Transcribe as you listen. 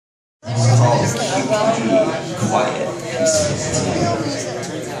called QPD Quiet.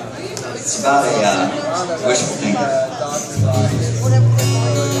 It's about a wishful thinker.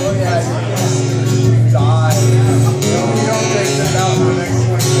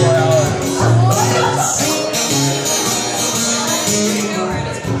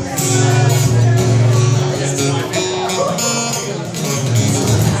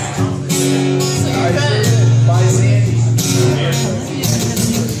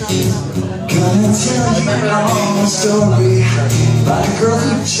 Gonna tell you a long story about a girl who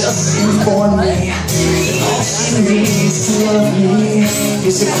just informed me that all she needs to love me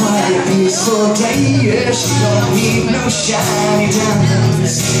is a quiet, peaceful day. Yeah, she don't need no shiny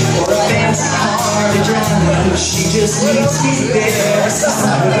diamonds or a fancy car to drive. She just needs me there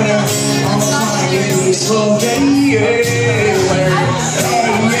beside her on a quiet, peaceful day. Yeah.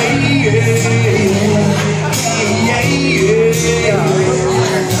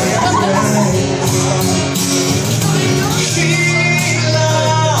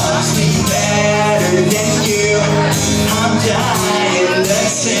 Dying to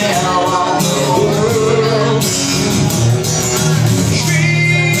tell all the world she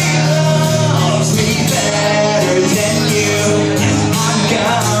loves me better than you, and I'm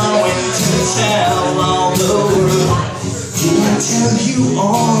going to tell all the world. Did I tell you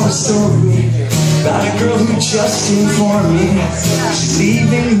all the story about a girl who just informed me she's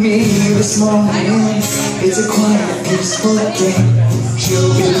leaving me this morning? It's a quiet, peaceful day.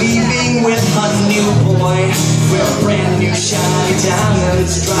 She'll be leaving with her new boy, with brand new shiny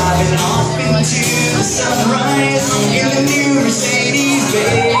diamonds, driving off into the sunrise in the new Mercedes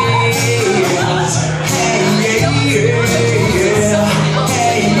Benz. Hey, yeah, yeah, yeah.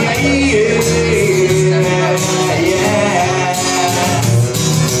 Hey, yeah, yeah, yeah.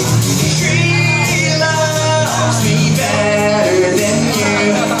 She loves me better than you,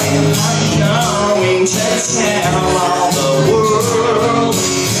 and I'm going to tell all the world.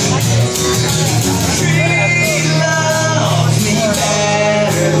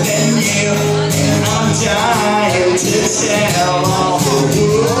 Dying to tell all the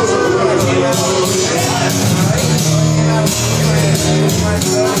world.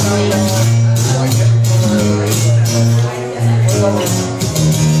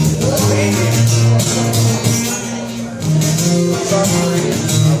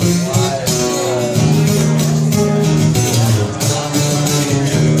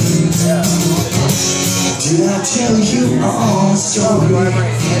 Did I tell you all the story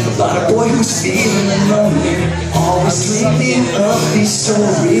about a boy who's feeling lonely, always dreaming of these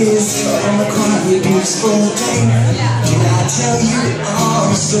stories on a quiet, peaceful day? Did I tell you all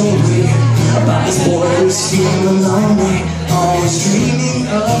the story about this boy who's feeling lonely, always dreaming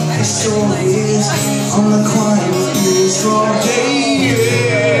of these stories on a quiet, peaceful day?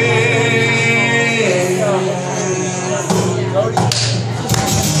 Yeah.